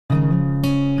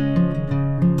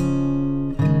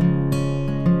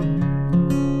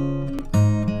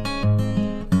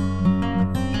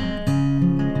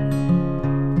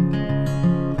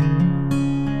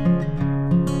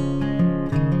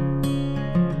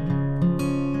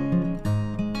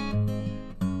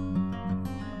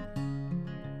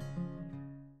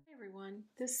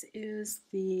is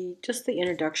just the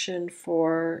introduction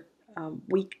for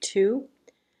week 2.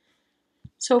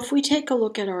 So if we take a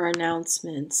look at our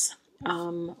announcements,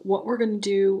 what we're going to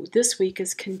do this week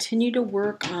is continue to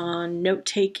work on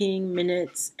note-taking,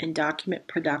 minutes, and document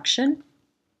production.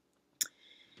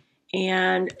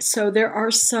 And so there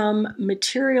are some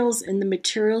materials in the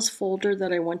materials folder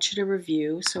that I want you to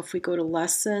review. So if we go to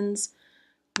lessons,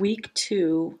 week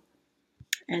 2,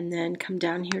 and then come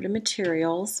down here to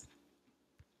materials.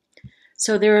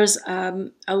 So there's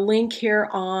a link here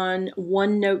on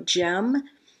OneNote Gem,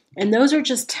 and those are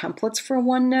just templates for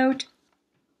OneNote.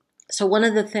 So one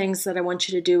of the things that I want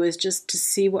you to do is just to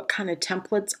see what kind of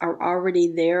templates are already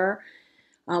there,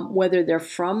 whether they're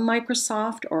from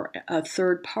Microsoft or a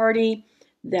third party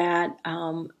that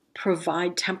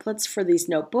provide templates for these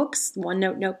notebooks,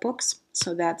 OneNote notebooks.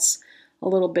 So that's a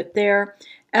little bit there.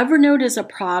 Evernote is a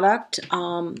product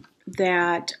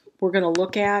that we're going to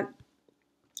look at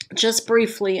just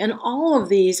briefly, and all of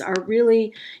these are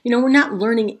really, we're not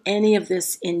learning any of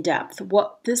this in depth.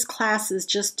 What this class is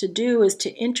just to do is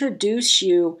to introduce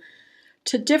you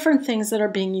to different things that are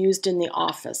being used in the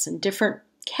office and different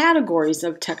categories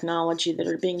of technology that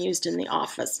are being used in the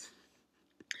office.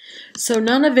 So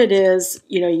none of it is,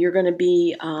 you're going to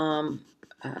be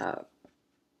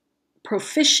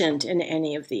proficient in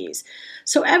any of these.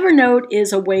 So Evernote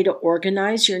is a way to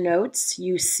organize your notes.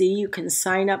 You can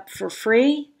sign up for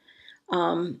free.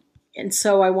 And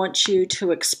so I want you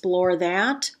to explore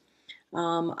that.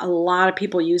 A lot of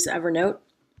people use Evernote.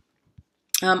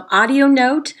 Audio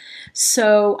Note.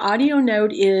 So Audio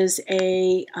Note is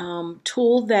a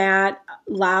tool that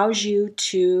allows you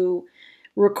to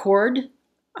record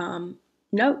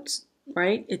notes,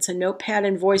 right? It's a notepad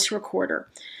and voice recorder.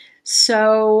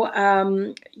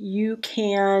 So you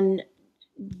can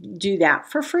do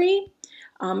that for free.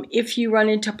 If you run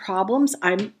into problems,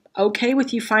 I'm okay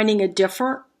with you finding a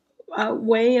different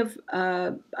way of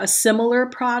a similar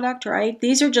product, right?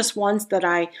 These are just ones that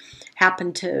I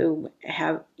happen to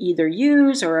have either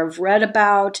used or have read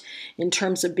about in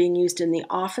terms of being used in the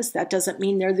office. That doesn't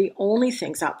mean they're the only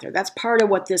things out there. That's part of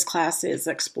what this class is,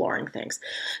 exploring things.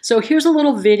 So here's a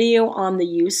little video on the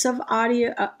use of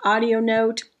Audio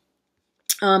Note.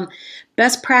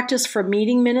 Best practice for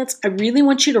meeting minutes. I really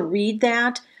want you to read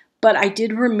that. But I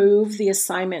did remove the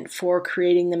assignment for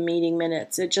creating the meeting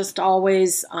minutes. It just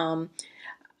always,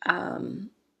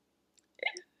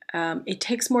 it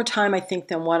takes more time, I think,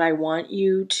 than what I want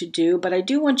you to do. But I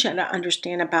do want you to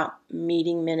understand about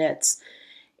meeting minutes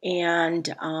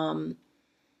and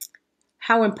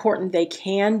how important they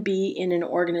can be in an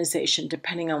organization,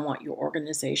 depending on what your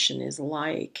organization is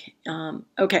like.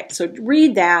 Okay, so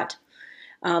read that.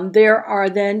 There are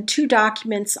then 2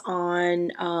 documents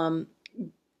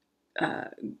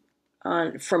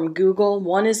from Google.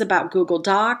 One is about Google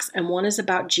Docs and one is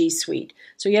about G Suite.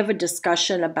 So you have a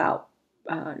discussion about,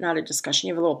 not a discussion,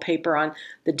 you have a little paper on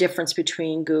the difference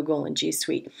between Google and G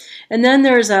Suite. And then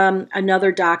there's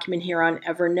another document here on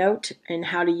Evernote and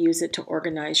how to use it to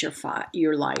organize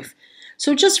your life.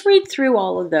 So just read through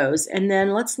all of those and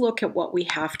then let's look at what we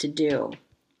have to do.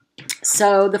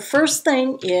 So the first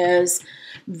thing is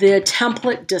the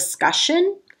template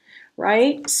discussion.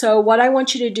 Right? So what I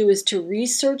want you to do is to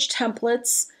research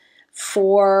templates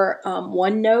for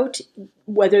OneNote,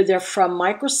 whether they're from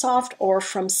Microsoft or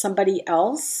from somebody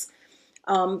else.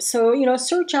 So,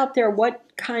 search out there what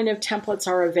kind of templates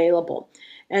are available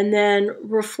and then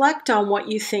reflect on what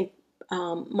you think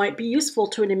might be useful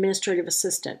to an administrative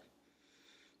assistant.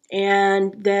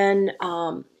 And then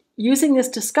using this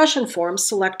discussion forum,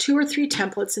 select 2 or 3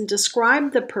 templates and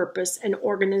describe the purpose and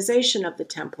organization of the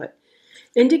template.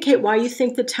 Indicate why you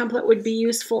think the template would be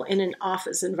useful in an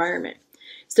office environment.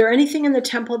 Is there anything in the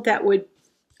template that would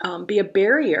be a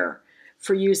barrier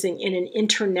for using in an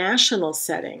international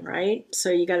setting, right?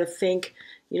 So you got to think,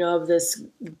 of this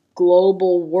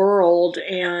global world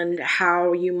and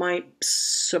how you might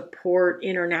support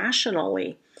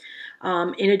internationally.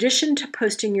 In addition to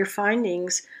posting your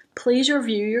findings, please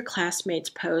review your classmates'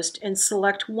 post and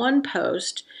select one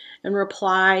post and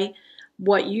reply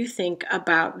what you think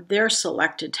about their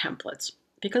selected templates,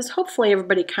 because hopefully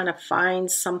everybody kind of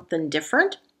finds something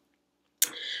different.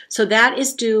 So that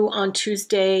is due on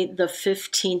Tuesday, the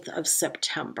 15th of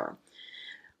September.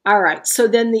 All right, so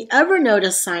then the Evernote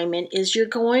assignment is you're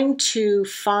going to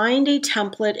find a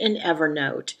template in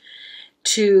Evernote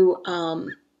to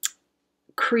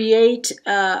create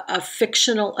a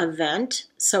fictional event.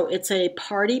 So it's a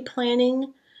party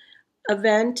planning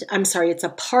event. It's a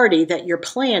party that you're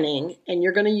planning, and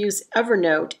you're going to use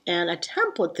Evernote and a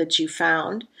template that you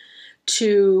found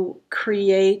to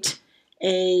create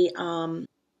a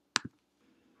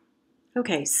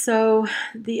Okay, so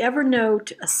the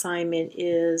Evernote assignment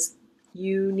is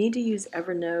you need to use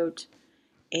Evernote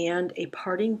and a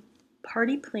party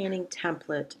planning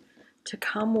template to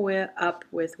come up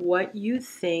with what you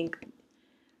think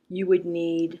you would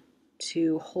need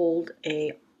to hold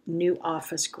a new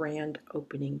office grand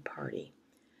opening party.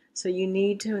 So you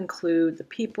need to include the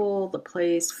people, the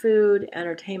place, food,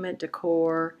 entertainment,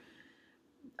 decor.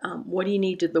 What do you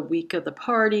need to the week of the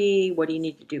party? What do you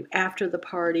need to do after the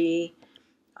party?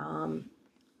 Um,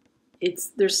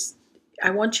 I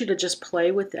want you to just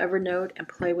play with Evernote and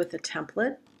play with the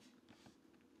template.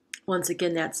 Once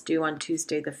again, that's due on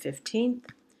Tuesday the 15th.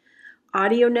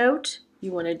 Audio Note,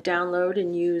 you want to download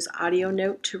and use Audio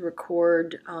Note to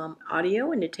record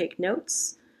audio and to take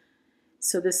notes.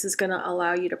 So this is going to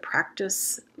allow you to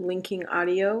practice linking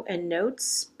audio and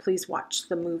notes. Please watch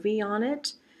the movie on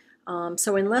it.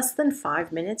 So in less than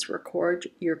 5 minutes,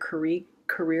 record your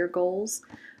career goals.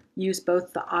 Use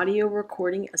both the audio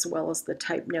recording as well as the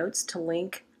type notes to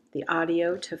link the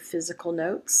audio to physical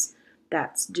notes.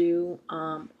 That's due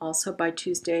also by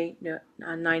Tuesday,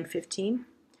 9:15.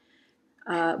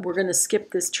 We're going to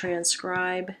skip this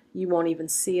transcribe. You won't even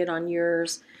see it on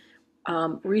yours.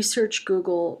 Research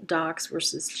Google Docs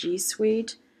versus G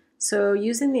Suite. So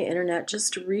using the internet,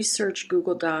 just research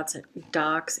Google Docs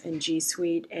and G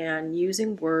Suite, and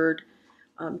using Word,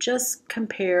 just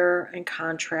compare and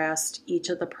contrast each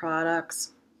of the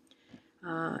products.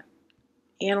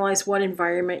 Analyze what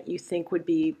environment you think would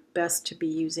be best to be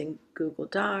using Google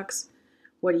Docs.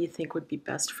 What do you think would be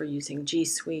best for using G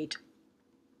Suite?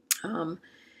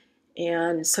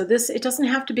 And so it doesn't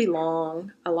have to be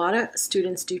long. A lot of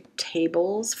students do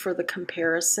tables for the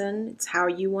comparison. It's how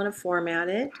you want to format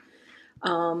it.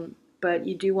 But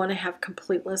you do want to have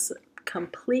completeness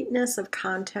of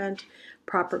content,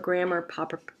 proper grammar,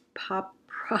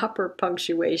 proper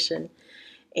punctuation.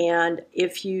 And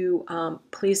if you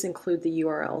please include the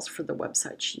URLs for the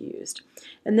websites you used.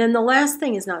 And then the last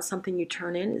thing is not something you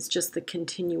turn in, it's just the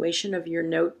continuation of your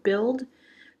note build.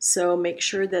 So make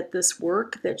sure that this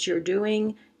work that you're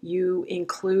doing, you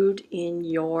include in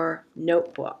your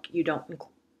notebook. You don't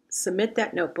submit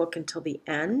that notebook until the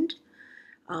end.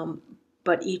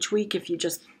 But each week, if you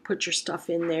just put your stuff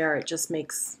in there, it just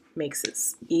makes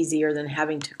it easier than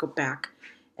having to go back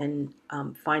and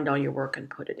find all your work and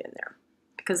put it in there.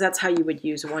 Because that's how you would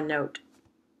use OneNote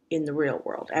in the real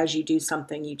world. As you do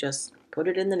something, you just put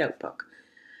it in the notebook.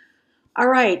 All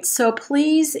right, so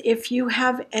please, if you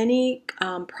have any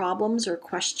problems or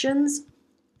questions,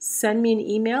 send me an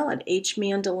email at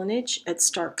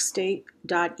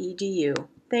hmandelinich@starkstate.edu.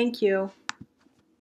 Thank you.